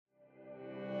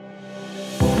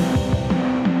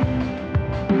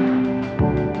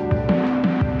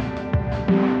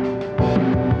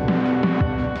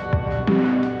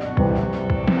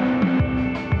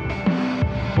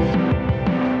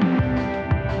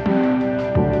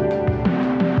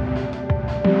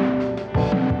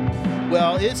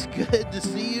It's good to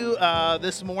see you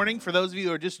this morning. For those of you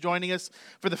who are just joining us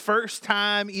for the first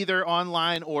time, either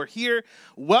online or here,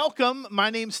 welcome.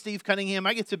 My name's Steve Cunningham.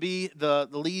 I get to be the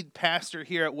lead pastor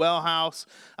here at Well House.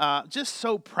 Just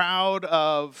so proud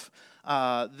of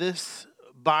this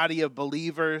body of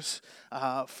believers,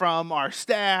 from our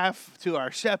staff to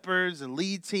our shepherds and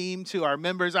lead team to our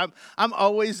members. I'm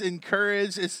always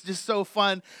encouraged. It's just so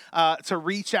fun to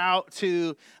reach out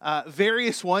to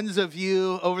various ones of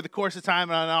you over the course of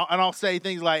time, and I'll say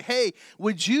things like, "Hey,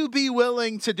 would you be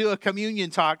willing to do a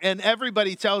communion talk?" And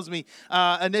everybody tells me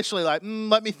initially, like,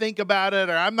 "Let me think about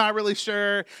it," or "I'm not really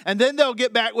sure." And then they'll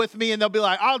get back with me and they'll be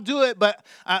like, "I'll do it, but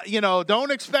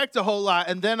don't expect a whole lot."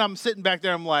 And then I'm sitting back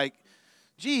there, I'm like,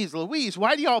 geez, Louise,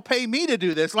 why do y'all pay me to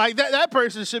do this? Like, that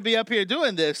person should be up here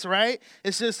doing this, right?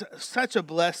 It's just such a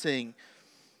blessing.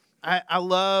 I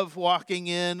love walking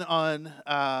in on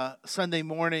Sunday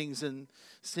mornings and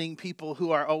seeing people who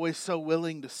are always so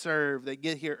willing to serve. They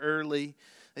get here early.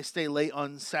 They stay late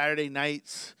on Saturday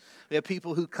nights. We have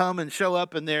people who come and show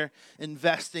up, and they're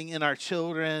investing in our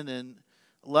children and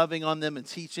loving on them and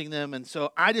teaching them. And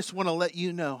so I just want to let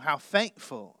you know how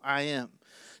thankful I am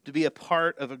to be a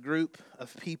part of a group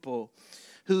of people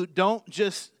who don't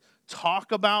just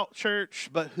talk about church,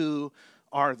 but who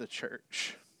are the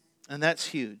church. And that's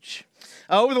huge.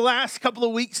 Over the last couple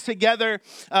of weeks together,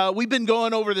 we've been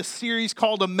going over this series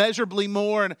called Immeasurably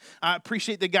More. And I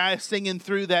appreciate the guy singing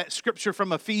through that scripture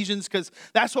from Ephesians, because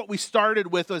that's what we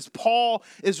started with. As Paul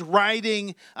is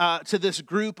writing to this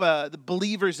group, the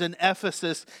believers in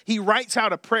Ephesus, he writes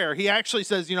out a prayer. He actually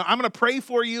says, I'm going to pray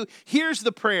for you. Here's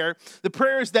the prayer. The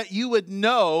prayer is that you would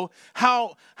know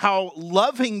how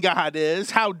loving God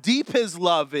is, how deep his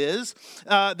love is,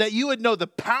 that you would know the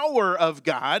power of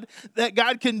God, that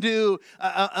God can do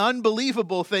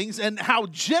unbelievable things, and how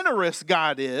generous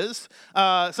God is.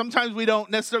 Sometimes we don't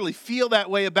necessarily feel that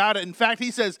way about it. In fact, he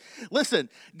says, listen,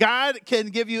 God can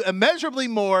give you immeasurably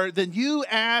more than you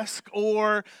ask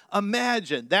or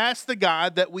imagine. That's the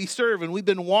God that we serve, and we've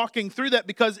been walking through that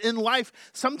because in life,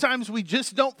 sometimes we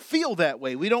just don't feel that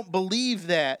way. We don't believe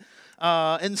that.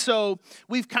 And so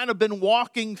we've kind of been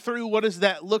walking through what does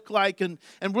that look like. And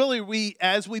really,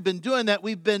 as we've been doing that,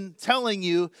 we've been telling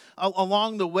you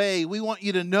along the way, we want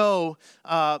you to know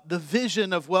the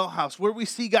vision of Well House. Where we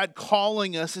see God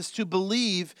calling us is to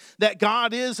believe that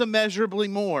God is immeasurably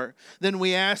more than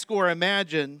we ask or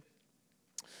imagine.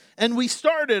 And we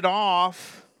started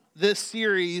off this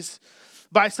series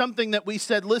by something that we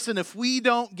said, listen, if we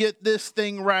don't get this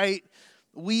thing right,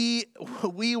 we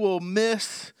will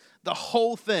miss the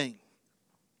whole thing.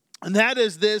 And that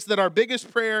is this, that our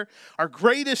biggest prayer, our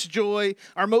greatest joy,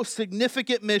 our most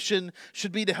significant mission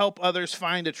should be to help others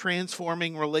find a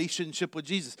transforming relationship with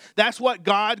Jesus. That's what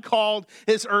God called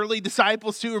his early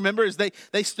disciples to. Remember, as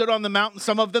they stood on the mountain,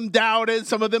 some of them doubted,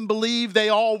 some of them believed, they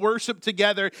all worshiped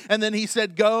together. And then he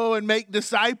said, go and make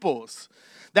disciples.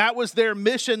 That was their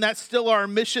mission. That's still our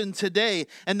mission today.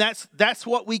 And that's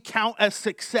what we count as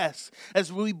success,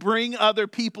 as we bring other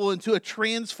people into a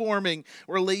transforming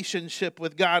relationship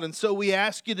with God. And so we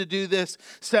asked you to do this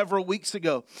several weeks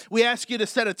ago. We asked you to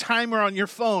set a timer on your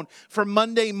phone for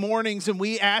Monday mornings, and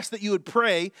we asked that you would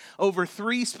pray over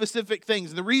 3 specific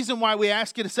things. And the reason why we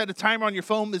ask you to set a timer on your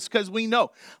phone is because we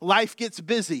know life gets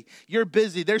busy. You're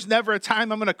busy. There's never a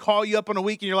time I'm going to call you up on a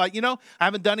week and you're like, I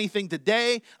haven't done anything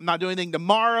today. I'm not doing anything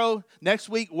tomorrow. Next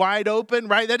week, wide open,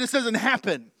 right? That just doesn't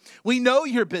happen. We know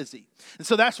you're busy. And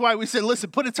so that's why we said,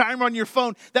 listen, put a timer on your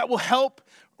phone that will help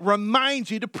remind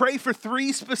you to pray for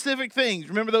 3 specific things.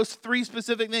 Remember those 3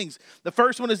 specific things. The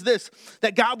first one is this,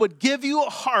 that God would give you a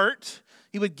heart.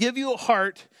 He would give you a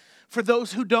heart for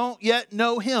those who don't yet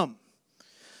know him.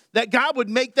 That God would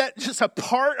make that just a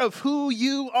part of who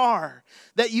you are.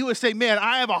 That you would say, man,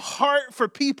 I have a heart for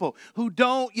people who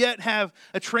don't yet have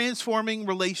a transforming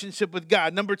relationship with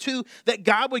God. Number 2, that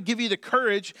God would give you the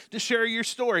courage to share your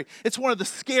story. It's one of the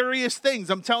scariest things,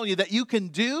 I'm telling you, that you can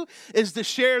do is to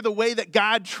share the way that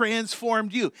God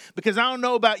transformed you. Because I don't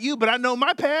know about you, but I know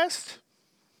my past.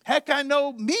 Heck, I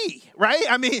know me, right?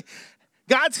 I mean,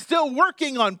 God's still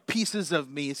working on pieces of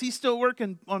me. Is he still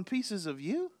working on pieces of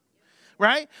you?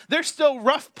 Right? There's still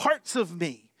rough parts of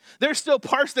me. There's still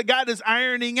parts that God is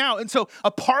ironing out. And so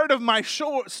a part of my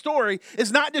story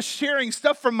is not just sharing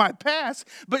stuff from my past,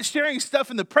 but sharing stuff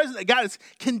in the present that God is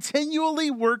continually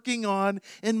working on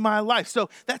in my life. So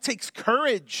that takes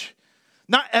courage.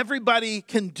 Not everybody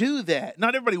can do that.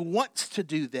 Not everybody wants to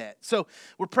do that. So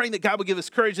we're praying that God would give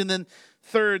us courage. And then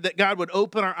third, that God would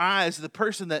open our eyes to the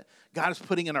person that God is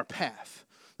putting in our path.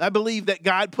 I believe that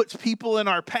God puts people in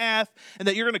our path and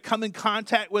that you're going to come in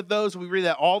contact with those. We read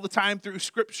that all the time through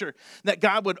Scripture, that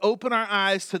God would open our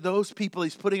eyes to those people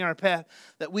He's putting in our path,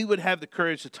 that we would have the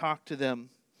courage to talk to them.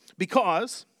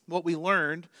 Because what we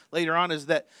learned later on is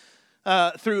that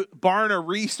through Barna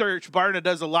research, Barna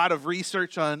does a lot of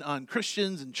research on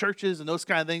Christians and churches and those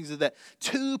kind of things, is that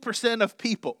 2% of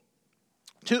people,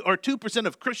 2%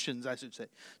 of Christians, I should say,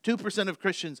 2% of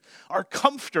Christians are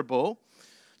comfortable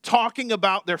talking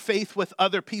about their faith with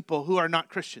other people who are not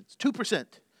Christians. 2%.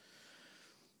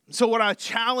 So what I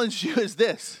challenge you is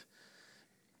this: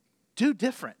 do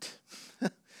different.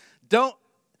 Don't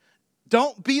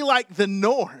be like the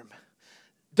norm.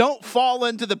 Don't fall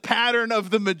into the pattern of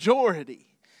the majority.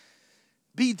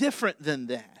 Be different than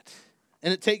that.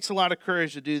 And it takes a lot of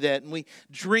courage to do that. And we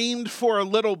dreamed for a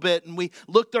little bit, and we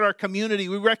looked at our community.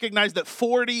 We recognized that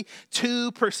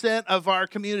 42% of our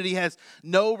community has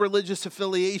no religious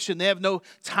affiliation. They have no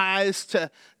ties to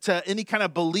any kind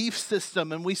of belief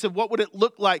system. And we said, what would it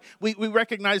look like? We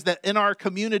recognize that in our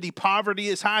community, poverty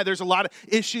is high. There's a lot of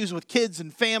issues with kids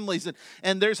and families,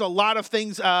 and there's a lot of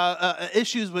things,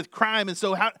 issues with crime. And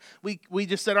so we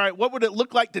just said, all right, what would it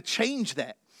look like to change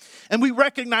that? And we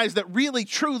recognize that really,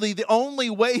 truly, the only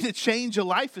way to change a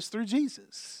life is through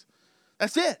Jesus.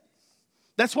 That's it.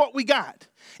 That's what we got.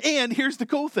 And here's the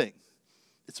cool thing: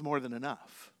 it's more than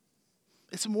enough.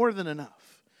 It's more than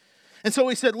enough. And so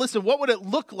we said, listen, what would it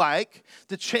look like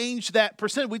to change that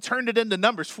percent? We turned it into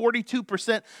numbers.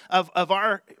 42% of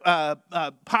our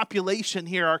population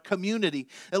here, our community,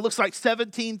 it looks like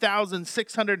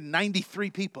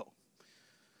 17,693 people.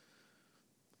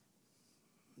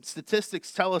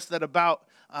 Statistics tell us that about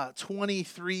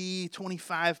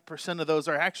 25% of those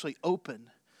are actually open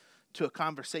to a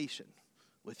conversation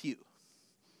with you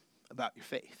about your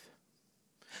faith.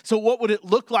 So what would it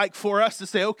look like for us to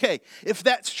say, okay, if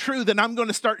that's true, then I'm going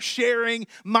to start sharing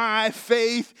my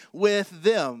faith with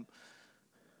them?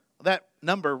 That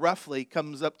number roughly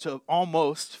comes up to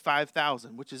almost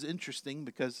 5,000, which is interesting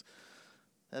because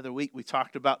the other week we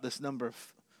talked about this number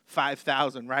of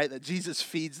 5,000, right? That Jesus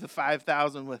feeds the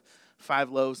 5,000 with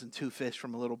 5 loaves and 2 fish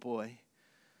from a little boy.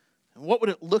 And what would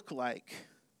it look like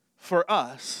for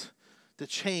us to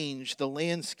change the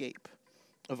landscape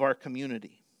of our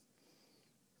community?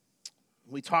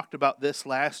 We talked about this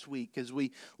last week as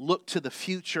we look to the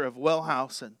future of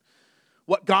Wellhouse and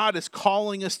what God is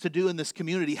calling us to do in this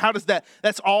community. How does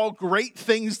that's all great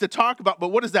things to talk about, but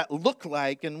what does that look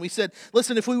like? And we said,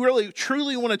 listen, if we really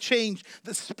truly want to change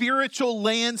the spiritual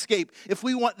landscape, if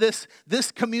we want this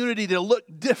community to look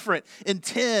different in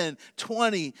 10,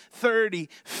 20, 30,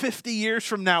 50 years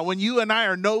from now, when you and I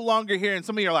are no longer here, and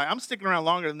some of you are like, I'm sticking around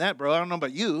longer than that, bro. I don't know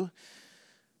about you.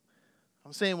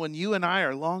 I'm saying when you and I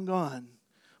are long gone,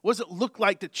 what does it look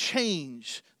like to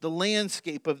change the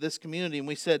landscape of this community? And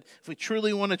we said, if we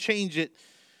truly want to change it,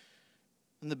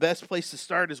 then the best place to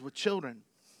start is with children.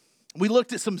 We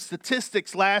looked at some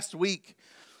statistics last week.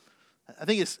 I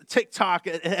think it's TikTok.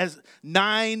 It has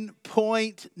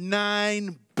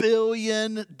 $9.9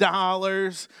 billion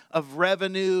of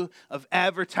revenue of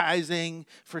advertising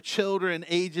for children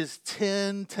ages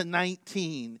 10 to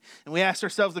 19. And we asked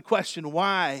ourselves the question,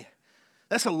 why?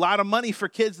 That's a lot of money for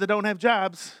kids that don't have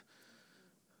jobs.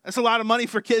 That's a lot of money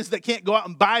for kids that can't go out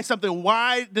and buy something.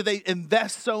 Why do they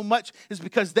invest so much? It's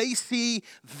because they see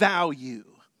value.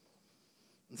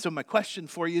 And so my question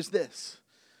for you is this: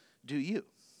 do you?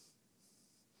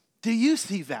 Do you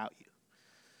see value?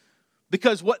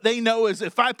 Because what they know is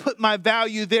if I put my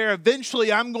value there,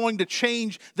 eventually I'm going to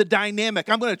change the dynamic.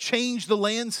 I'm going to change the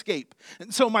landscape.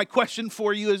 And so my question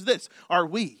for you is this: are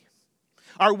we?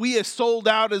 Are we as sold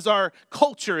out as our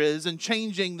culture is in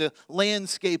changing the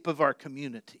landscape of our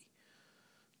community?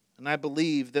 And I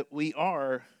believe that we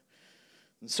are.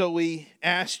 And so we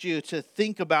asked you to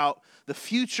think about the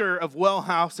future of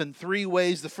Wellhouse in 3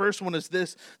 ways. The first one is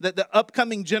this: that the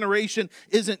upcoming generation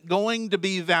isn't going to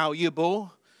be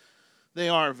valuable. They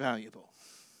are valuable.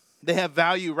 They have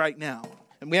value right now.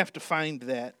 And we have to find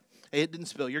that. Hey, it didn't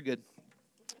spill. You're good.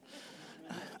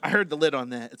 I heard the lid on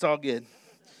that. It's all good.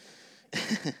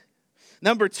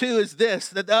 Number 2 is this: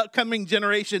 that the upcoming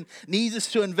generation needs us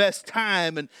to invest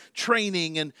time and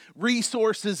training and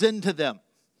resources into them.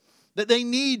 That they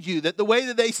need you, that the way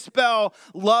that they spell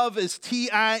love is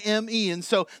Time. And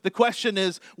so the question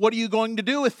is, what are you going to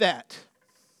do with that?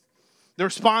 The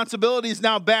responsibility is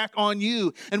now back on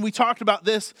you. And we talked about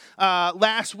this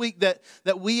last week, that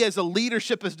we as a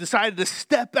leadership has decided to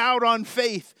step out on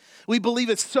faith. We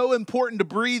believe it's so important to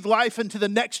breathe life into the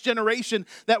next generation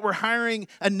that we're hiring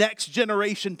a next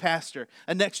generation pastor,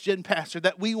 a next gen pastor,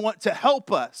 that we want to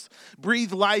help us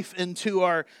breathe life into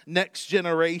our next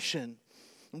generation.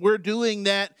 We're doing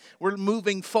that. We're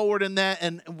moving forward in that,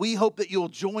 and we hope that you'll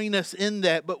join us in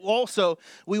that. But also,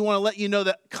 we want to let you know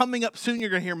that coming up soon, you're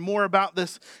going to hear more about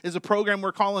this, is a program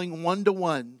we're calling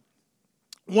One-to-One.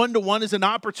 One-to-One is an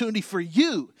opportunity for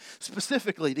you,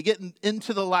 specifically, to get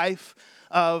into the life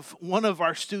of one of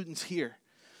our students here.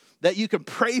 That you can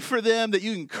pray for them, that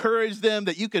you encourage them,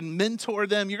 that you can mentor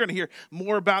them. You're going to hear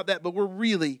more about that, but we're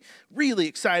really, really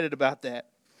excited about that.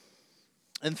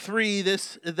 And 3,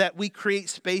 that we create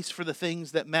space for the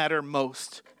things that matter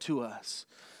most to us.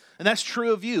 And that's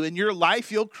true of you. In your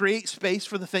life, you'll create space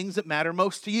for the things that matter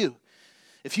most to you.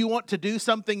 If you want to do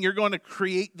something, you're going to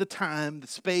create the time, the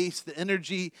space, the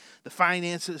energy, the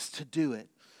finances to do it.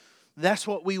 That's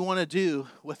what we want to do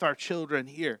with our children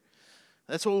here.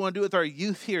 That's what we want to do with our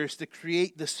youth here, is to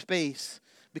create the space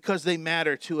because they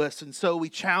matter to us. And so we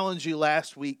challenged you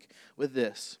last week with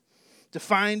this, to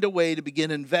find a way to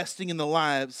begin investing in the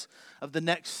lives of the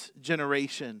next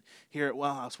generation here at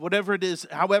Wellhouse. Whatever it is,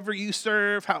 however you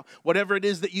serve, whatever it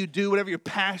is that you do, whatever you're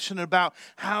passionate about,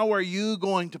 how are you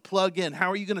going to plug in? How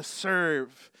are you going to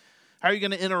serve? How are you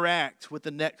going to interact with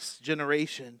the next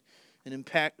generation and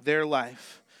impact their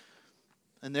life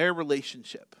and their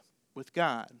relationship with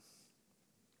God?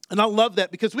 And I love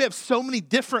that because we have so many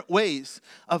different ways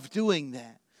of doing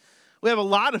that. We have a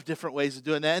lot of different ways of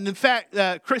doing that. And in fact,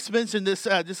 Chris mentioned this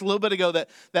just a little bit ago,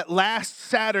 that last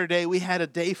Saturday we had a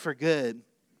Day for Good.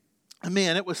 And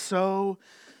man, it was so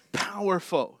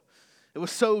powerful. It was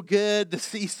so good to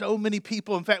see so many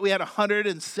people. In fact, we had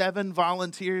 107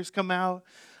 volunteers come out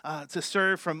to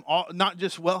serve from not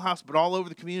just Wellhouse, but all over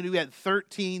the community. We had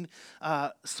 13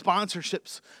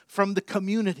 sponsorships from the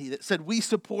community that said, we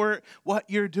support what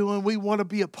you're doing. We want to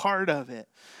be a part of it.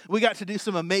 We got to do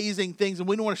some amazing things, and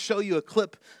we want to show you a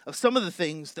clip of some of the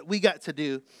things that we got to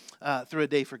do through a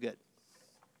Day for Good.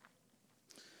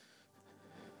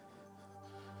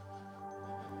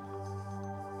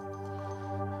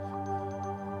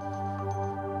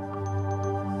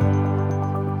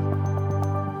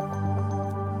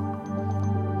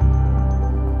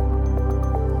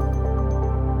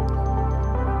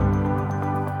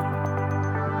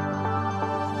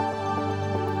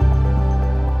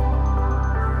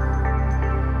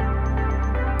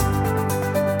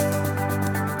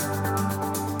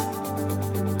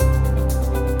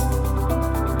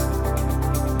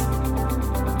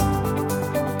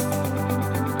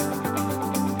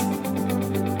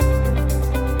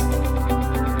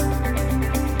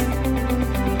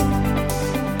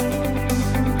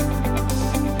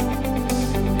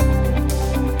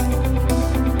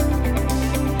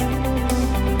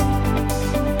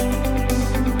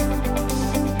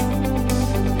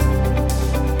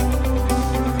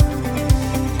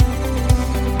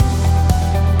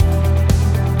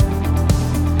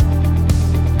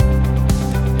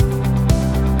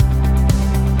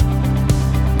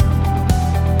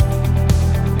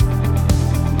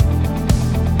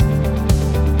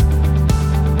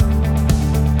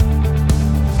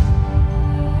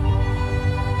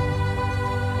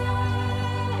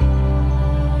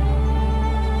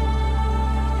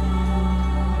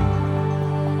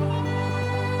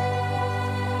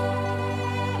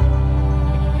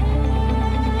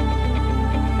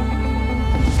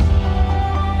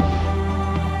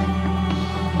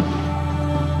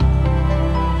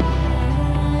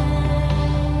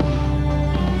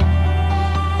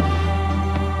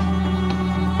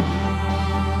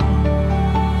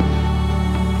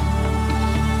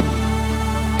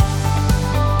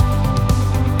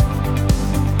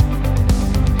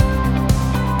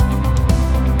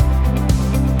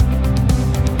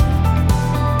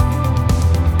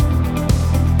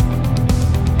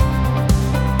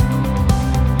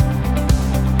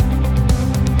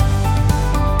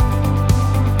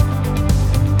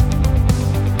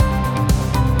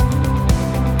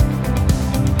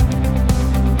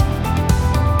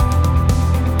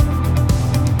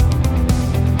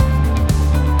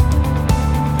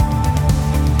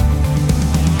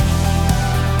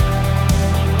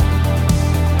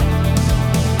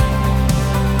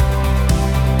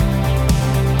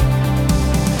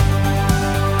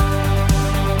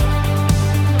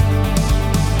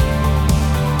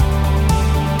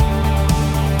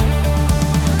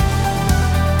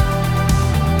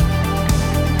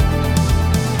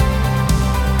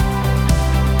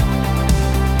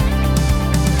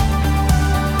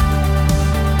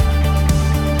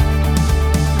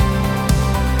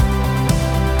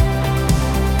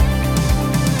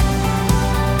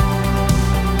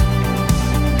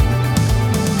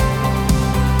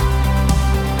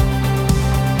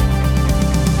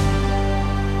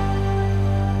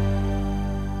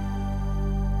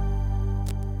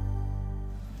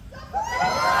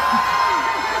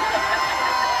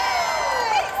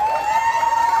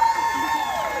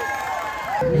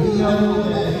 know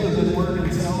that you have been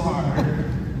working so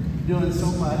hard, doing so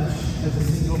much as a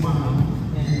single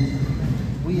mom,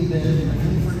 and we've been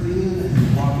praying for you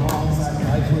and walking alongside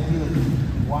life with you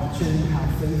and watching how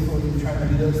faithful you try to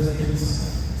do those things.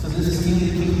 So this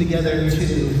community came together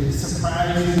to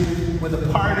surprise you with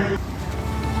a party.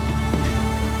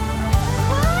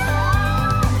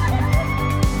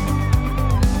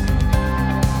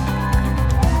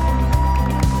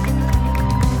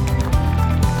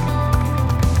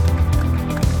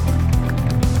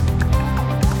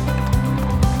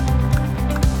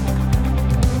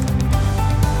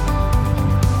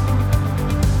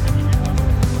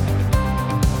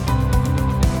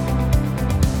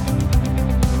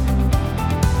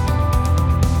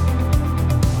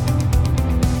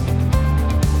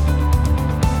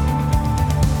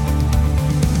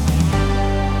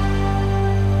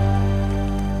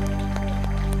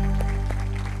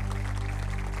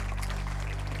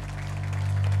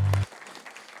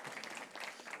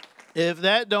 If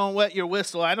that don't wet your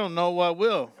whistle, I don't know what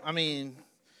will. I mean,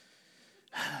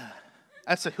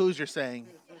 that's a Hoosier saying.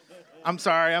 I'm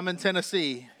sorry, I'm in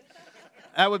Tennessee.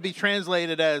 That would be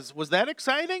translated as, was that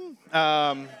exciting?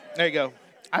 There you go.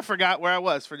 I forgot where I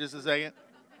was for just a second.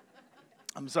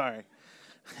 I'm sorry.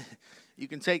 You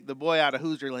can take the boy out of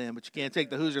Hoosier land, but you can't take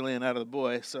the Hoosier land out of the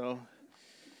boy. So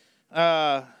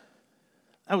that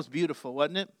was beautiful,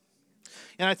 wasn't it?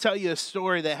 And I tell you a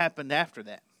story that happened after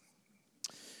that.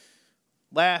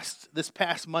 This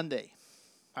past Monday,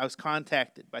 I was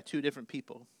contacted by two different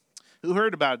people who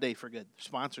heard about A Day for Good,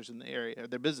 sponsors in the area,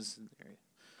 their businesses in the area.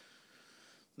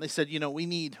 And they said, we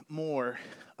need more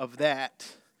of that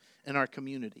in our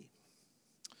community.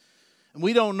 And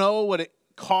we don't know what it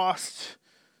cost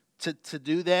to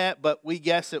do that, but we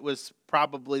guess there was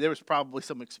probably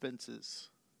some expenses.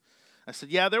 I said,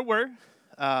 yeah, there were.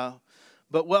 But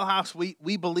Wellhouse,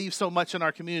 we believe so much in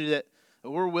our community that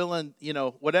we're willing,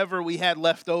 whatever we had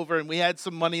left over, and we had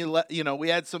some money,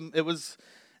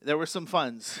 there were some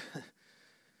funds.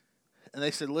 And they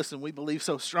said, listen, we believe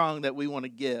so strong that we want to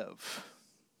give.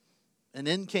 And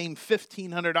in came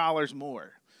 $1,500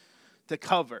 more to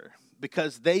cover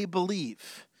because they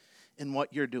believe in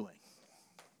what you're doing.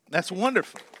 That's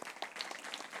wonderful.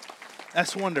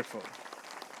 That's wonderful.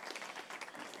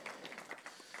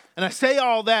 And I say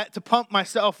all that to pump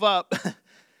myself up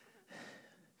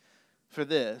for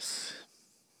this,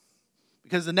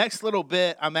 because the next little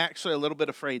bit I'm actually a little bit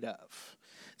afraid of.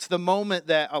 It's the moment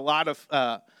that a lot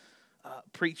of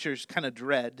preachers kind of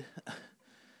dread.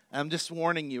 I'm just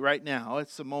warning you right now.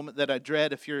 It's the moment that I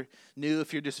dread. If you're new,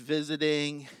 if you're just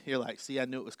visiting, you're like, see, I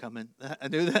knew it was coming. I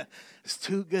knew that. It's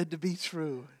too good to be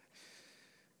true.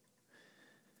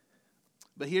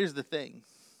 But here's the thing.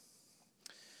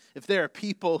 If there are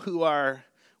people who are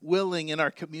willing in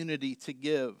our community to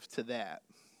give to that,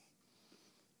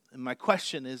 and my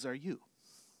question is, are you?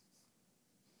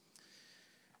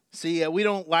 See, we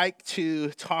don't like to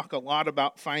talk a lot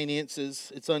about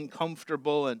finances. It's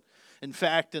uncomfortable. And in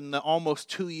fact, in the almost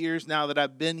 2 years now that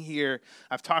I've been here,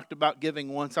 I've talked about giving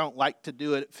once. I don't like to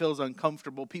do it. It feels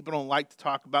uncomfortable. People don't like to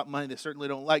talk about money. They certainly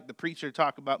don't like the preacher to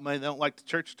talk about money. They don't like the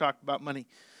church to talk about money.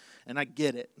 And I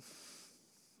get it. I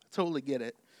totally get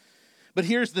it. But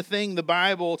here's the thing, the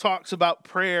Bible talks about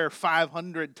prayer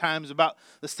 500 times, about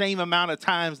the same amount of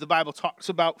times the Bible talks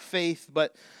about faith,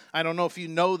 but I don't know if you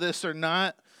know this or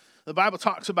not. The Bible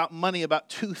talks about money about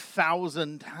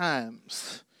 2,000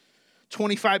 times.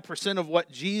 25% of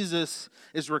what Jesus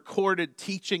is recorded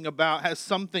teaching about has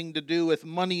something to do with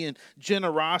money and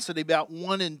generosity. About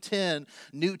 1 in 10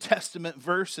 New Testament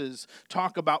verses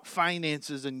talk about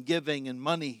finances and giving and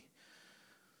money.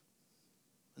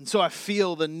 And so I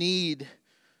feel the need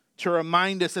to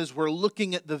remind us as we're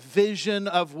looking at the vision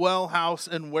of Wellhouse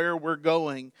and where we're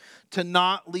going, to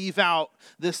not leave out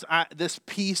this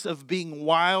piece of being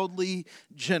wildly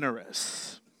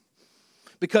generous.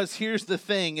 Because here's the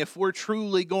thing, if we're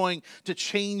truly going to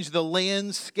change the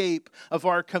landscape of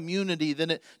our community, then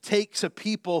it takes a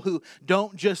people who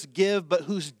don't just give, but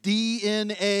whose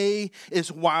DNA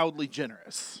is wildly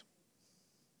generous.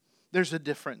 There's a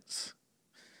difference.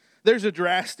 There's a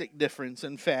drastic difference,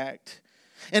 in fact.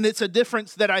 And it's a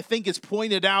difference that I think is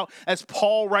pointed out as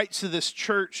Paul writes to this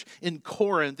church in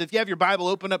Corinth. If you have your Bible,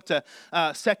 open up to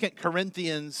 2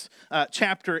 Corinthians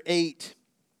chapter 8.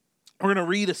 We're going to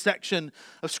read a section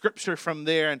of scripture from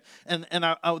there. And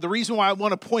the reason why I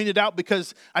want to point it out,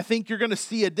 because I think you're going to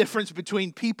see a difference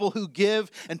between people who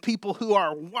give and people who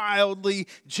are wildly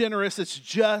generous. It's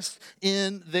just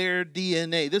in their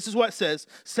DNA. This is what it says,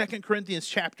 2 Corinthians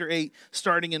chapter 8,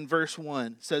 starting in verse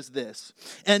 1, says this.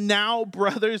 And now,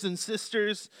 brothers and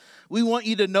sisters, we want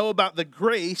you to know about the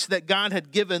grace that God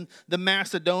had given the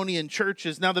Macedonian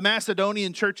churches. Now, the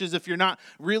Macedonian churches, if you're not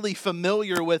really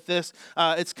familiar with this,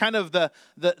 it's kind of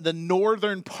the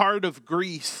northern part of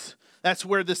Greece. That's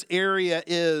where this area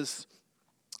is.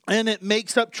 And it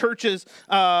makes up churches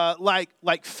like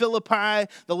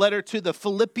Philippi, the letter to the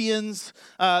Philippians,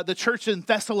 the church in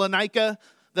Thessalonica.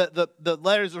 The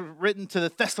letters are written to the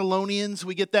Thessalonians.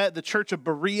 We get that. The church of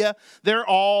Berea. They're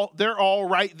all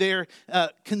right there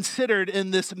considered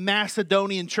in this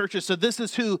Macedonian churches. So this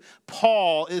is who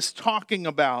Paul is talking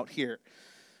about here.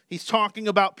 He's talking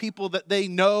about people that they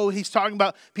know. He's talking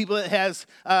about people that has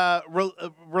a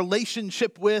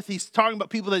relationship with. He's talking about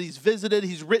people that he's visited,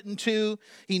 he's written to.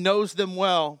 He knows them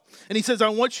well. And he says, I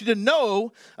want you to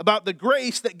know about the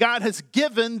grace that God has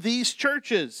given these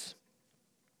churches.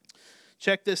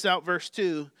 Check this out, verse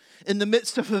 2. In the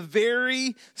midst of a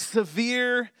very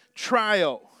severe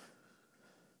trial,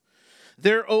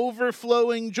 their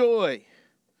overflowing joy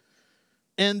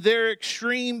and their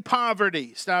extreme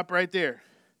poverty. Stop right there.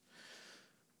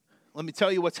 Let me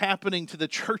tell you what's happening to the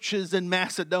churches in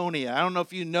Macedonia. I don't know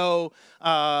if you know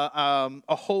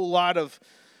a whole lot of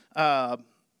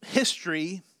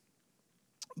history,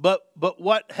 but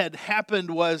what had happened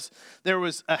was there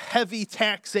was a heavy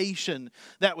taxation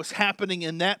that was happening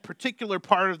in that particular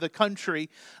part of the country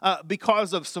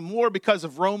because of some war, because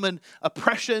of Roman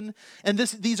oppression. And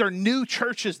these are new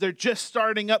churches. They're just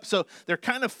starting up, so they're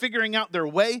kind of figuring out their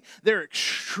way. They're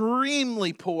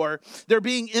extremely poor. They're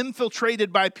being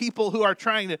infiltrated by people who are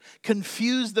trying to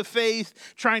confuse the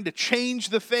faith, trying to change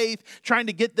the faith, trying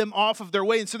to get them off of their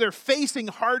way. And so they're facing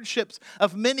hardships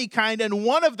of many kinds, and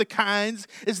one of the kinds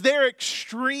is their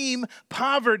extreme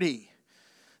poverty.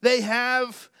 They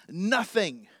have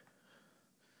nothing.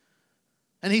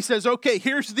 And he says, okay,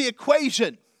 here's the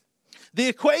equation. The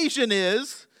equation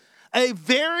is a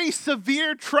very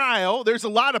severe trial. There's a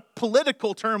lot of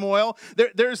political turmoil.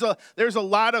 There's a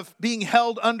lot of being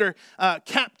held under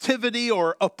captivity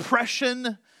or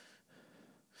oppression.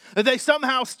 They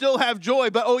somehow still have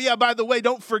joy, but oh yeah, by the way,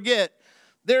 don't forget,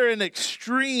 they're in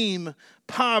extreme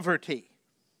poverty.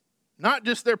 Not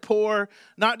just they're poor,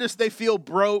 not just they feel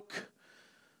broke.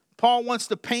 Paul wants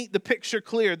to paint the picture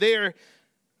clear. They're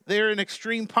in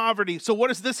extreme poverty. So what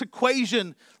does this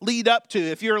equation lead up to?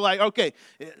 If you're like, okay,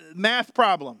 math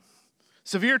problem.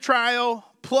 Severe trial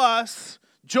plus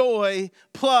joy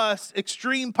plus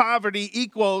extreme poverty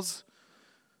equals,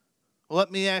 well,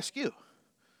 let me ask you,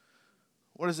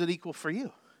 what does it equal for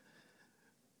you?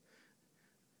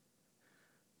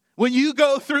 When you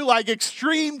go through like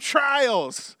extreme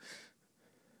trials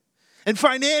and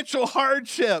financial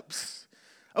hardships,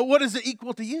 what does it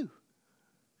equal to you?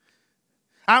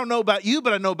 I don't know about you,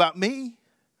 but I know about me.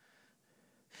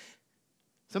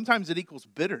 Sometimes it equals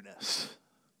bitterness.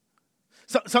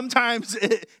 Sometimes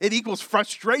it equals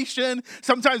frustration.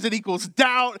 Sometimes it equals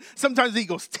doubt. Sometimes it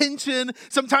equals tension.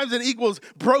 Sometimes it equals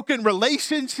broken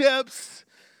relationships.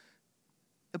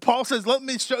 And Paul says, let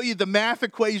me show you the math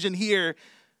equation here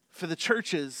for the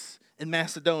churches in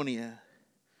Macedonia.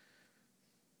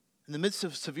 In the midst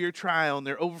of severe trial and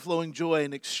their overflowing joy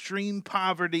and extreme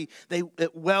poverty,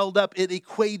 it welled up, it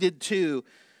equated to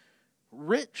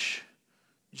rich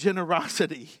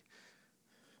generosity.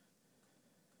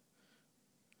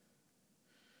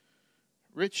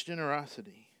 Rich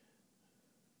generosity.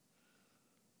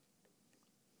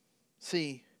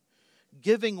 See,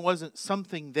 giving wasn't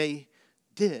something they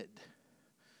did.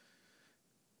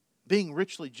 Being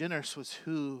richly generous was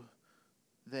who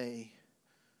they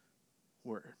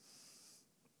were.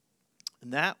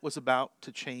 And that was about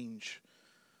to change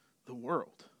the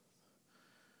world.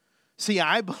 See,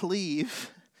 I believe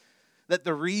that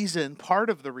part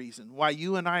of the reason why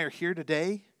you and I are here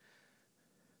today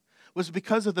was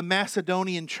because of the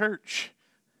Macedonian church.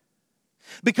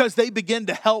 Because they began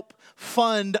to help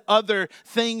fund other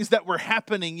things that were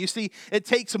happening. You see, it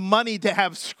takes money to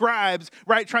have scribes,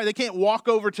 right? They can't walk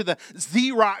over to the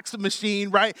Xerox machine,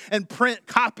 right, and print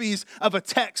copies of a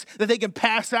text that they can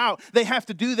pass out. They have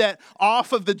to do that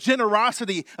off of the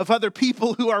generosity of other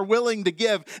people who are willing to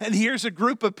give. And here's a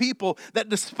group of people that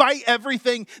despite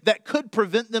everything that could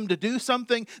prevent them to do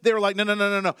something, they were like,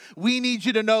 no. We need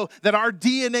you to know that our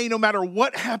DNA, no matter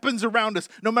what happens around us,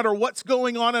 no matter what's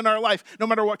going on in our life, no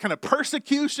matter what kind of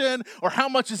persecution or how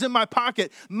much is in my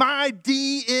pocket, my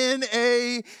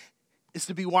DNA is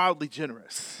to be wildly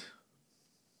generous.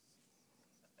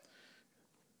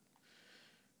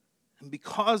 And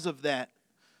because of that,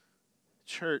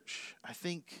 church, I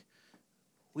think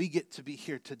we get to be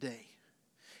here today,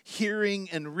 hearing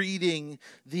and reading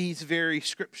these very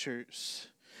scriptures,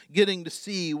 getting to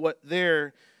see what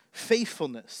their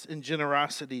faithfulness and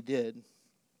generosity did.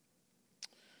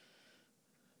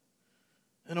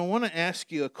 And I want to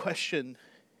ask you a question,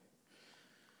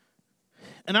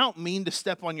 and I don't mean to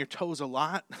step on your toes a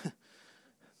lot,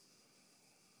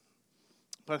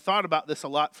 but I thought about this a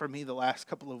lot for me the last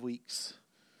couple of weeks.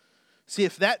 See,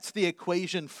 if that's the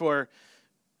equation for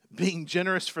being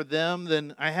generous for them,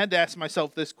 then I had to ask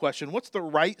myself this question. What's the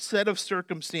right set of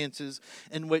circumstances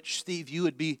in which, Steve, you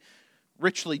would be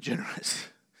richly generous?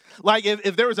 Like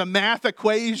if there was a math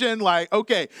equation, like,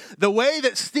 okay, the way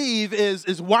that Steve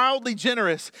is wildly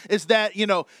generous is that,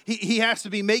 he has to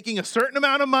be making a certain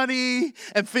amount of money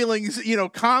and feeling,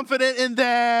 confident in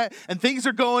that, and things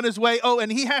are going his way. Oh,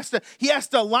 and he has to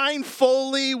align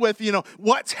fully with,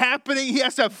 what's happening. He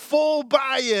has to have full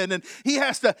buy-in, and he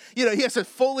has to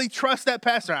fully trust that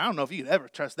pastor. I don't know if you could ever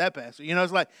trust that pastor.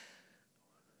 It's like,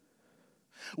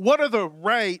 what are the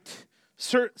right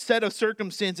set of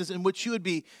circumstances in which you would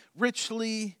be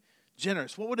richly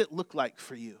generous? What would it look like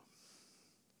for you?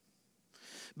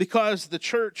 Because the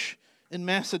church in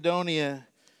Macedonia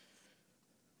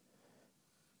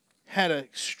had an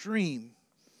extreme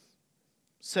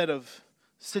set of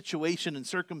situation and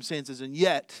circumstances, and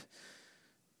yet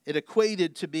it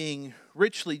equated to being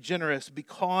richly generous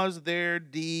because their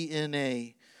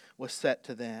DNA was set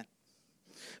to that.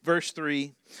 Verse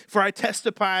 3, for I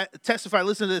testify,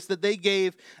 listen to this, that they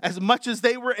gave as much as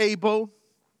they were able.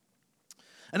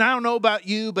 And I don't know about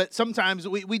you, but sometimes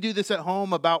we do this at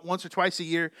home about once or twice a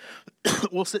year.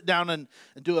 We'll sit down and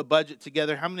do a budget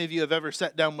together. How many of you have ever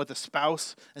sat down with a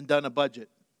spouse and done a budget?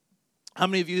 How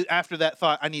many of you after that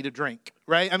thought, I need a drink,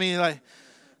 right? I mean, like,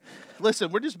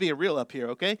 listen, we're just being real up here,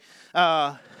 okay?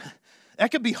 That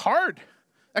could be hard.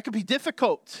 That could be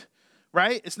difficult,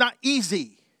 right? It's not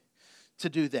easy to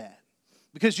do that,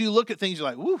 because you look at things, you're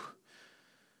like, woo.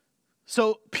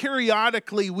 So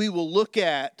periodically we will look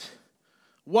at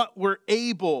what we're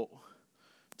able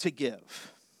to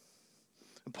give.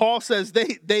 And Paul says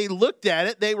they looked at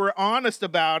it, they were honest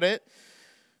about it,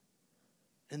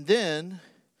 and then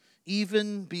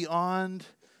even beyond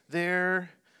their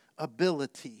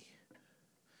ability.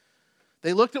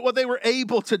 They looked at what they were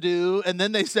able to do, and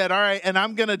then they said, all right, and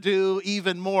I'm going to do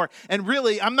even more. And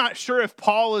really, I'm not sure if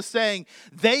Paul is saying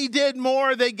they did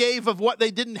more, they gave of what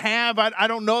they didn't have. I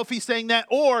don't know if he's saying that.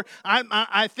 Or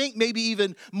I think maybe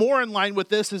even more in line with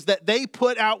this is that they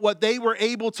put out what they were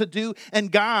able to do,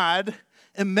 and God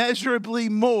immeasurably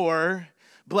more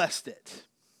blessed it.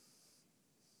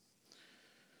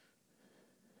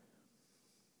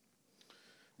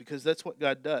 Because that's what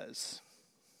God does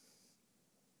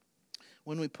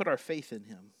when we put our faith in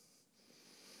him.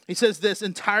 He says this,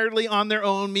 entirely on their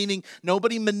own, meaning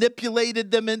nobody manipulated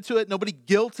them into it. Nobody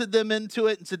guilted them into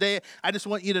it. And today, I just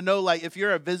want you to know, like, if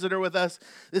you're a visitor with us,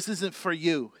 this isn't for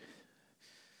you.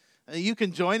 You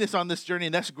can join us on this journey,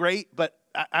 and that's great, but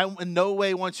I in no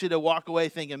way want you to walk away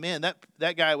thinking, man,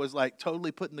 that guy was like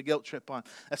totally putting the guilt trip on.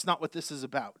 That's not what this is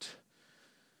about.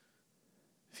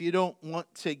 If you don't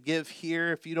want to give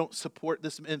here, if you don't support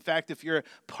this, in fact, if you're a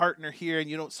partner here and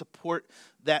you don't support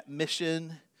that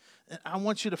mission, I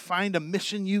want you to find a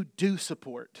mission you do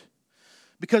support.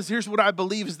 Because here's what I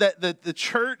believe is that the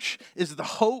church is the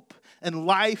hope and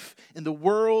life in the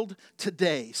world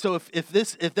today. So if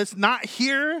that's not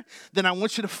here, then I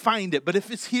want you to find it. But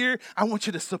if it's here, I want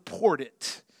you to support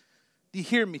it. Do you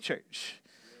hear me, church?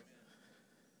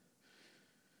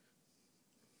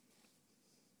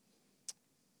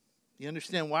 You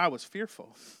understand why I was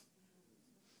fearful?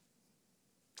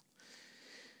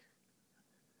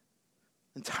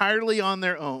 Entirely on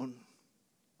their own.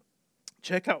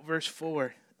 Check out verse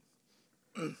 4.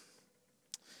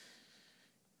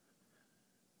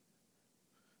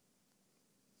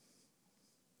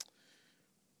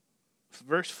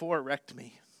 Verse 4 wrecked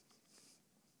me.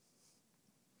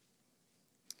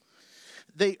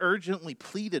 They urgently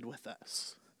pleaded with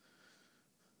us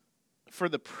for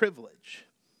the privilege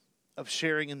of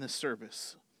sharing in this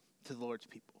service to the Lord's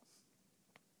people.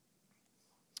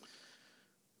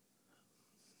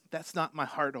 That's not my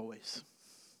heart always.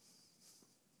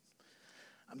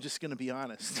 I'm just going to be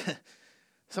honest.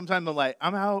 Sometimes I'm like,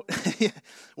 I'm out.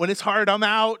 When it's hard, I'm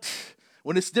out.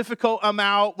 When it's difficult, I'm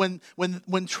out. When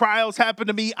trials happen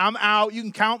to me, I'm out. You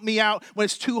can count me out. When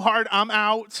it's too hard, I'm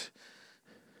out.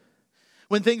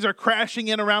 When things are crashing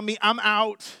in around me, I'm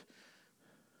out.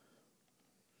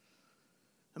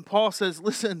 And Paul says,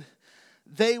 listen,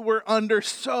 they were under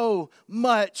so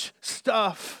much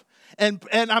stuff. And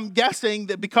I'm guessing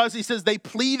that because he says they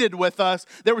pleaded with us,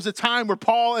 there was a time where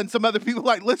Paul and some other people were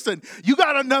like, listen, you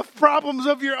got enough problems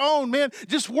of your own, man.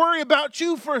 Just worry about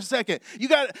you for a second.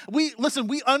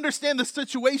 We understand the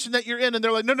situation that you're in. And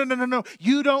they're like, no.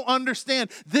 You don't understand.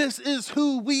 This is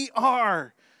who we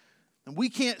are. And we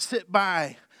can't sit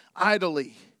by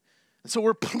idly. And so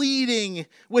we're pleading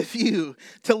with you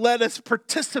to let us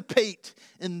participate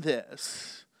in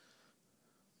this.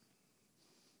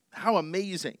 How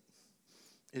amazing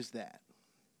is that?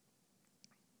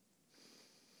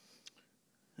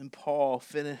 And Paul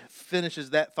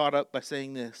finishes that thought up by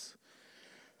saying this.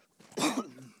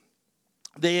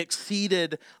 They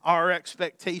exceeded our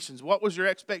expectations. What was your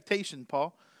expectation,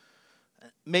 Paul?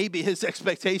 Maybe his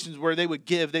expectations were they would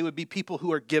give. They would be people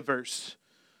who are givers.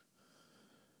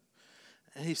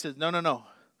 And he says, no.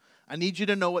 I need you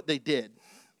to know what they did.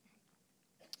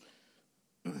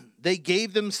 They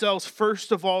gave themselves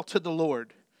first of all to the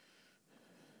Lord.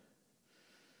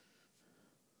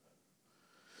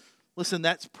 Listen,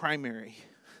 that's primary.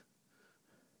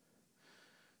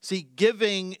 See,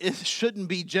 giving shouldn't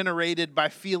be generated by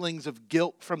feelings of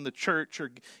guilt from the church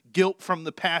or guilt from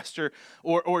the pastor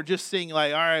or just saying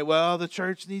like, all right, well, the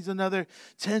church needs another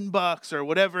 $10 or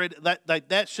whatever.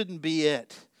 That shouldn't be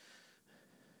it.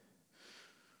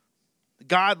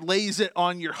 God lays it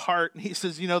on your heart. And he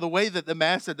says, the way that the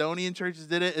Macedonian churches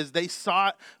did it is they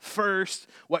sought first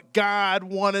what God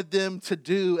wanted them to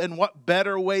do. And what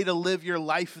better way to live your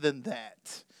life than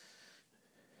that?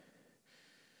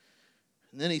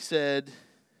 And then he said,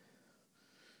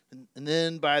 and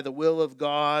then by the will of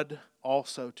God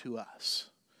also to us.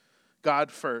 God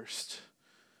first,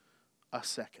 us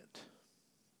second.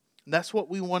 And that's what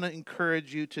we want to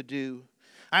encourage you to do.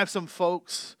 I have some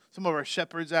folks, some of our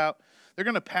shepherds out. They're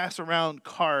going to pass around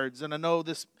cards, and I know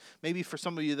this, maybe for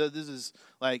some of you, this is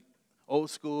like old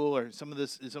school, or some of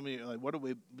you are like, what are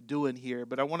we doing here?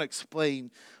 But I want to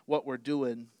explain what we're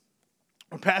doing.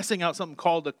 We're passing out something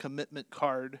called a commitment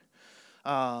card.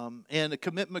 And a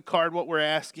commitment card, what we're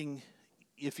asking,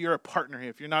 if you're a partner here,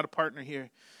 if you're not a partner here,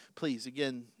 please,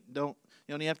 again, you don't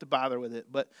even have to bother with it.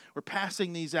 But we're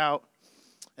passing these out,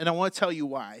 and I want to tell you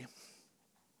why.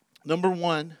 Number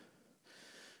one,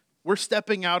 we're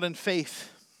stepping out in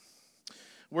faith.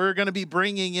 We're going to be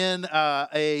bringing in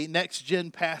a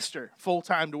next-gen pastor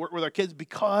full-time to work with our kids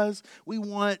because we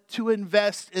want to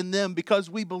invest in them, because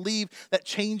we believe that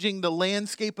changing the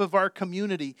landscape of our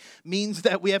community means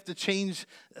that we have to change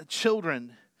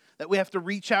children, that we have to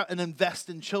reach out and invest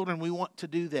in children. We want to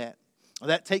do that. Well,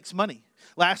 that takes money.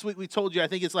 Last week we told you, I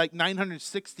think it's like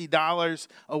 $960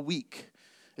 a week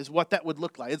is what that would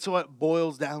look like. It's what it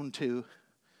boils down to.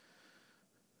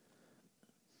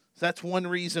 That's one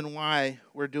reason why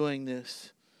we're doing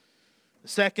this. The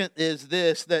second is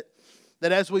this, that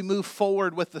as we move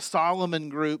forward with the Solomon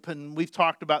Group, and we've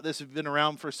talked about this, we've been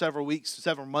around for several weeks,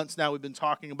 several months now, we've been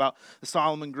talking about the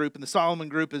Solomon Group. And the Solomon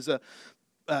Group is a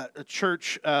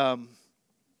church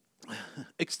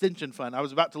extension fund. I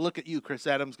was about to look at you, Chris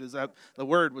Adams, because the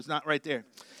word was not right there.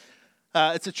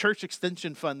 It's a church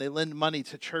extension fund. They lend money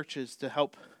to churches to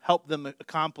help them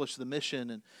accomplish the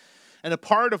mission. And a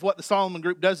part of what the Solomon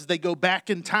Group does is they go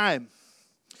back in time.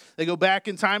 They go back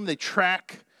in time and they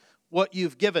track what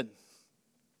you've given.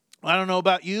 I don't know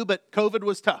about you, but COVID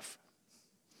was tough,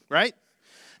 right?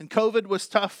 And COVID was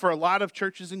tough for a lot of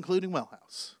churches, including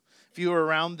Wellhouse. If you were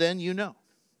around then, you know.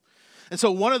 And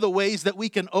so one of the ways that we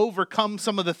can overcome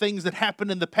some of the things that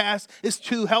happened in the past is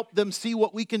to help them see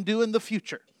what we can do in the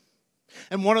future.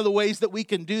 And one of the ways that we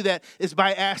can do that is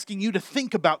by asking you to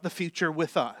think about the future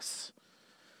with us.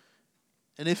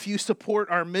 And if you support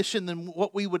our mission, then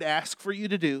what we would ask for you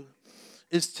to do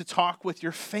is to talk with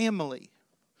your family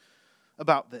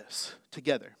about this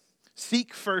together.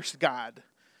 Seek first God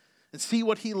and see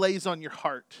what He lays on your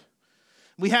heart.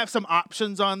 We have some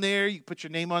options on there. You can put your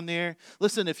name on there.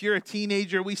 Listen, if you're a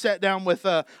teenager, we sat down with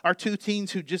our two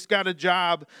teens who just got a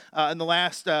job in the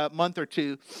last month or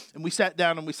two. And we sat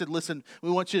down and we said, listen,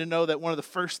 we want you to know that one of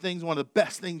the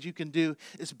best things you can do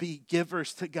is be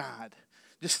givers to God.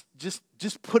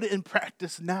 Just put it in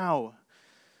practice now.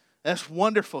 That's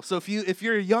wonderful. So if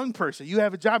you're a young person, you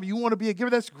have a job, you want to be a giver,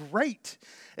 that's great.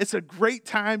 It's a great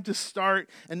time to start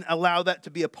and allow that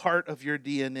to be a part of your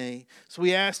DNA. So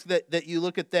we ask that you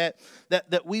look at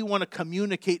that we want to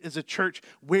communicate as a church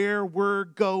where we're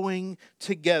going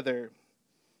together.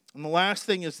 And the last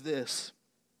thing is this,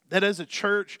 that as a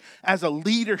church, as a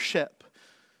leadership,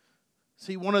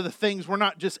 see, one of the things, we're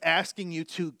not just asking you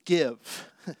to give.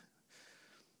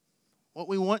 What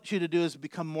we want you to do is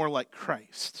become more like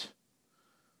Christ.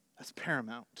 That's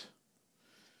paramount.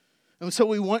 And so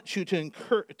we want you to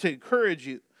encourage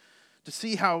you to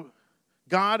see how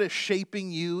God is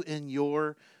shaping you in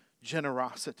your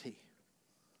generosity.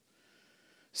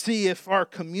 See if our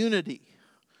community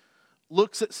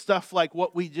looks at stuff like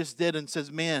what we just did and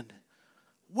says, man,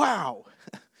 wow,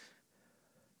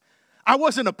 I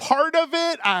wasn't a part of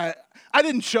it. I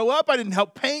didn't show up. I didn't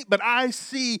help paint, but I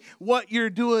see what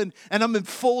you're doing and I'm in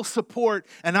full support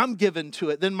and I'm given to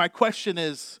it. Then my question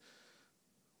is,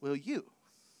 will you?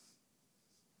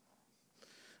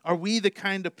 Are we the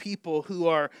kind of people who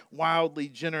are wildly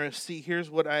generous? See,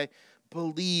 here's what I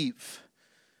believe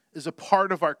is a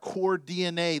part of our core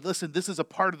DNA. Listen, this is a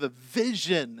part of the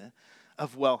vision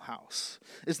of Wellhouse,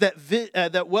 is that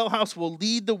that Wellhouse will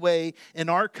lead the way in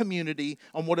our community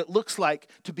on what it looks like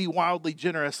to be wildly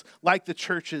generous, like the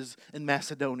churches in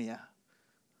Macedonia.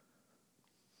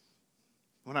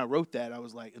 When I wrote that, I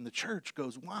was like, and the church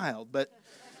goes wild, but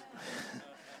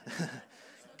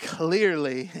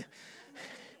clearly,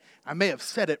 I may have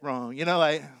said it wrong. You know,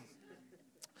 like,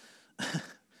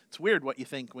 it's weird what you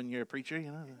think when you're a preacher,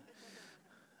 you know.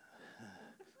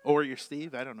 Or you're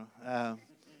Steve, I don't know.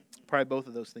 Probably both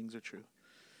of those things are true.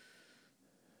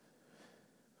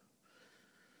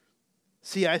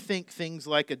 See, I think things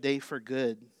like a day for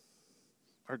good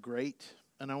are great,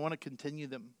 and I want to continue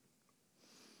them.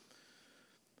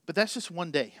 But that's just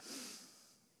one day.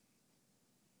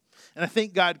 And I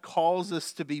think God calls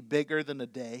us to be bigger than a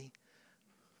day.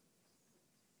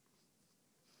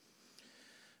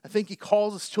 I think He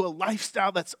calls us to a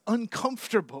lifestyle that's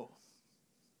uncomfortable.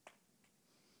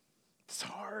 It's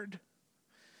hard.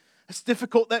 It's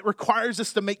difficult. That requires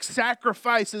us to make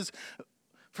sacrifices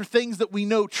for things that we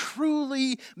know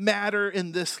truly matter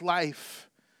in this life.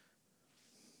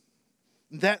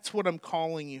 That's what I'm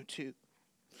calling you to.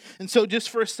 And so just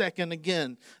for a second,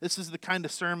 again, this is the kind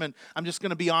of sermon, I'm just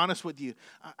going to be honest with you.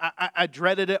 I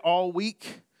dreaded it all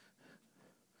week.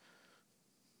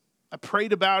 I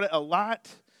prayed about it a lot.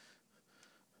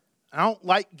 I don't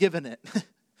like giving it.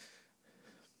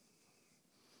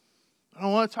 I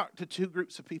want to talk to two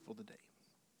groups of people today.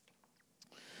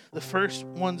 The first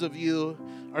ones of you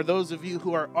are those of you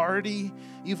who are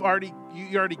you're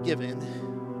already given.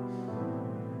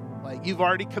 Like you've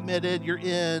already committed, you're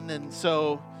in, and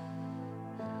so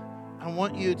I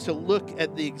want you to look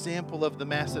at the example of the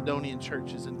Macedonian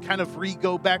churches and kind of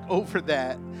go back over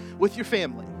that with your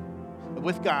family,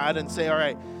 with God, and say, all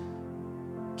right,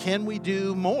 can we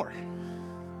do more?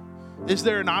 Is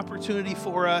there an opportunity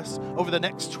for us over the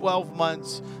next 12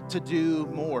 months to do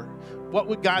more? What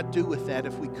would God do with that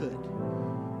if we could?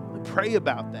 Pray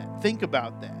about that. Think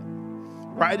about that.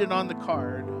 Write it on the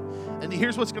card. And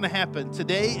here's what's going to happen.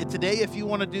 Today, if you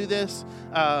want to do this,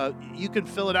 you can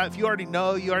fill it out. If you already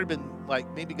know, you already been, like,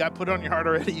 maybe God put it on your heart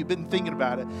already, you've been thinking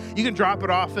about it, you can drop it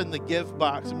off in the give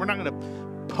box. And we're not going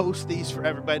to post these for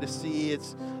everybody to see.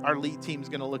 It's our lead team's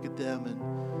going to look at them,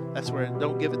 and that's where,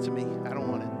 don't give it to me. I don't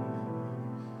want it.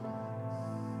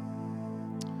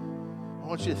 I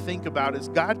want you to think about, is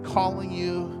God calling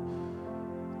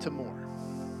you to more?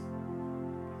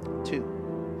 Two,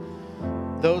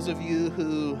 those of you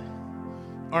who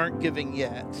aren't giving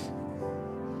yet,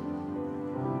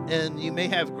 and you may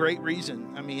have great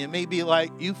reason. I mean, it may be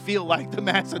like you feel like the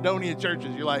Macedonian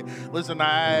churches. You're like, listen,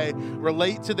 I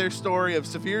relate to their story of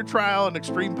severe trial and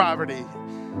extreme poverty.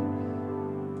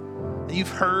 And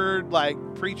you've heard like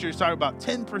preachers talk about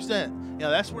 10%. You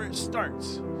know, that's where it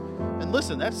starts. And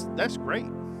listen, that's great.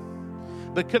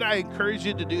 But could I encourage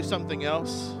you to do something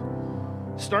else?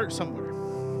 Start somewhere.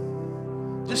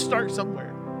 Just start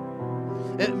somewhere.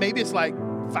 Maybe it's like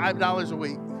 $5 a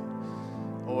week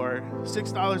or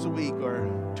 $6 a week or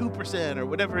 2% or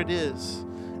whatever it is.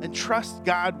 And trust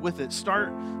God with it.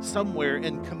 Start somewhere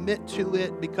and commit to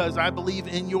it, because I believe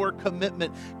in your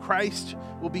commitment, Christ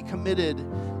will be committed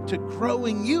to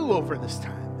growing you over this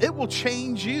time. It will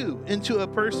change you into a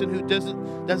person who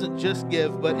doesn't just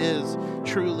give, but is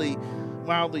truly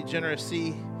wildly generous.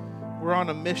 See, we're on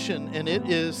a mission, and it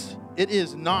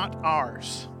is not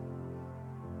ours.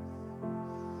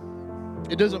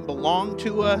 It doesn't belong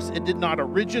to us. It did not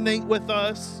originate with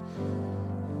us.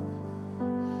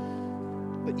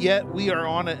 But yet we are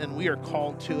on it, and we are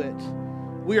called to it.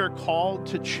 We are called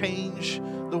to change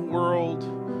the world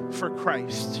for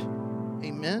Christ.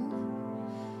 Amen?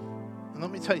 And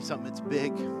let me tell you something, it's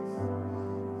big,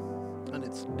 and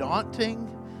it's daunting,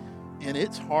 and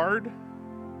it's hard.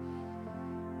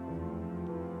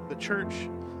 But church,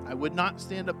 I would not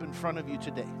stand up in front of you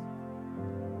today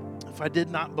if I did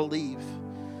not believe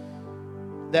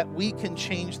that we can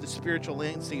change the spiritual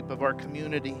landscape of our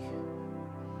community.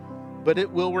 But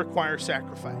it will require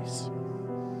sacrifice.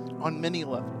 on many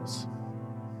levels.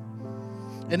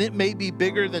 And it may be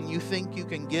bigger than you think you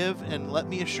can give, and let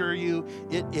me assure you,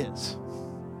 it is.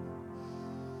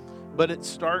 But it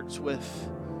starts with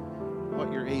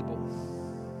what you're able.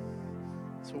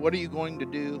 So what are you going to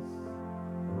do?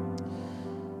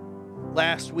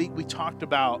 Last week we talked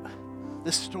about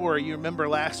this story. You remember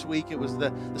last week it was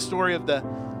the story of the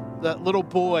little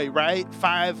boy, right?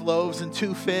 5 loaves and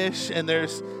 2 fish, and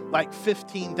there's like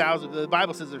 15,000. The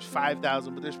Bible says there's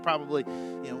 5,000, but there's probably,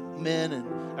 men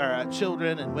and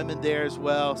children and women there as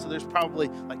well. So there's probably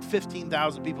like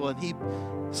 15,000 people, and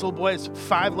this little boy has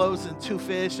 5 loaves and 2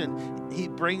 fish, and he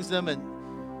brings them, and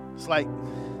it's like,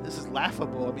 this is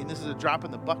laughable. I mean, this is a drop in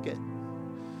the bucket.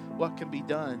 What can be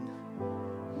done?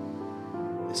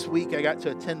 This week I got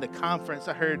to attend a conference.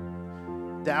 I heard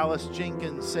Dallas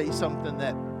Jenkins say something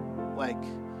that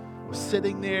was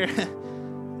sitting there.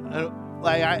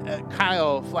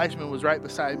 Kyle Fleischman was right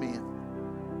beside me.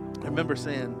 I remember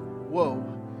saying, whoa.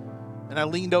 And I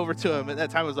leaned over to him. At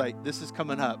that time I was like, this is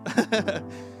coming up.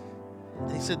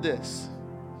 And he said this: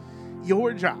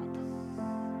 your job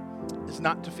is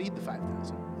not to feed the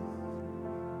 5,000.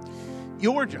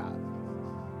 Your job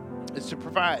is to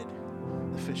provide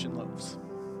the fish and loaves.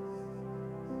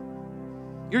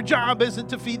 Your job isn't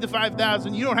to feed the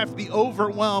 5,000. You don't have to be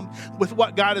overwhelmed with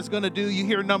what God is going to do. You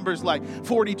hear numbers like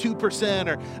 42%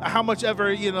 or how much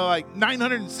ever, like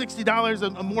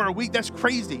 $960 or more a week. That's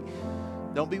crazy.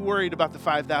 Don't be worried about the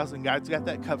 5,000. God's got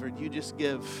that covered. You just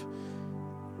give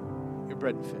your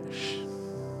bread and fish.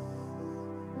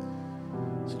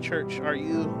 So church, are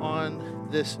you on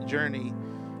this journey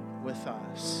with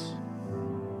us?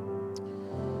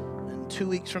 2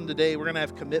 weeks from today, we're going to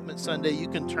have Commitment Sunday. You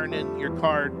can turn in your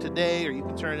card today, or you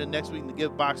can turn it in next week in the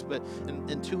give box. But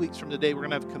in 2 weeks from today, we're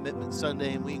going to have Commitment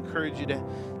Sunday, and we encourage you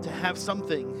to have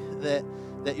something that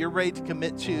you're ready to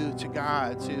commit to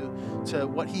God, to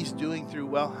what He's doing through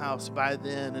Wellhouse by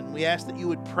then. And we ask that you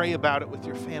would pray about it with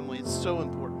your family. It's so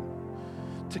important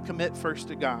to commit first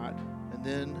to God, and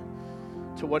then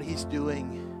to what He's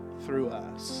doing through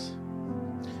us.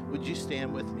 Would you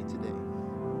stand with me today?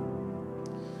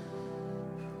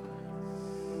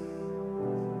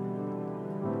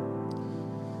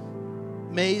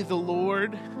 May the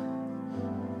Lord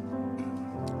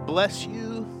bless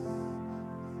you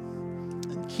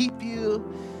and keep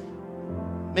you.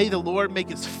 May the Lord make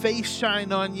His face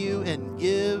shine on you and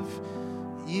give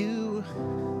you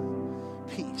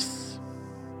peace.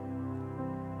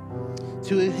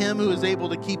 To Him who is able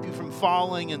to keep you from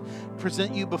falling and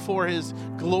present you before His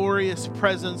glorious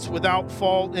presence without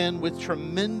fault and with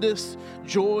tremendous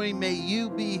joy, may you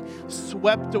be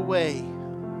swept away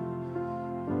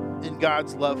in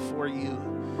God's love for you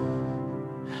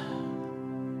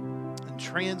and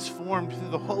transformed through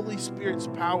the Holy Spirit's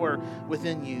power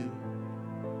within you.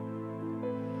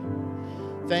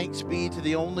 Thanks be to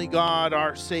the only God,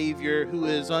 our Savior, who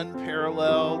is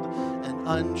unparalleled and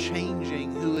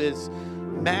unchanging, who is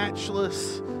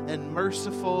matchless and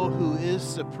merciful, who is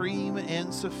supreme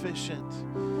and sufficient,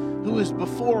 who is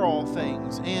before all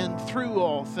things and through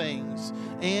all things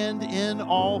and in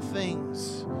all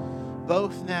things,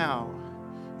 both now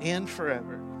and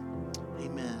forever.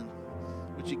 Amen.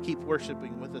 Would you keep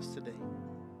worshiping with us today?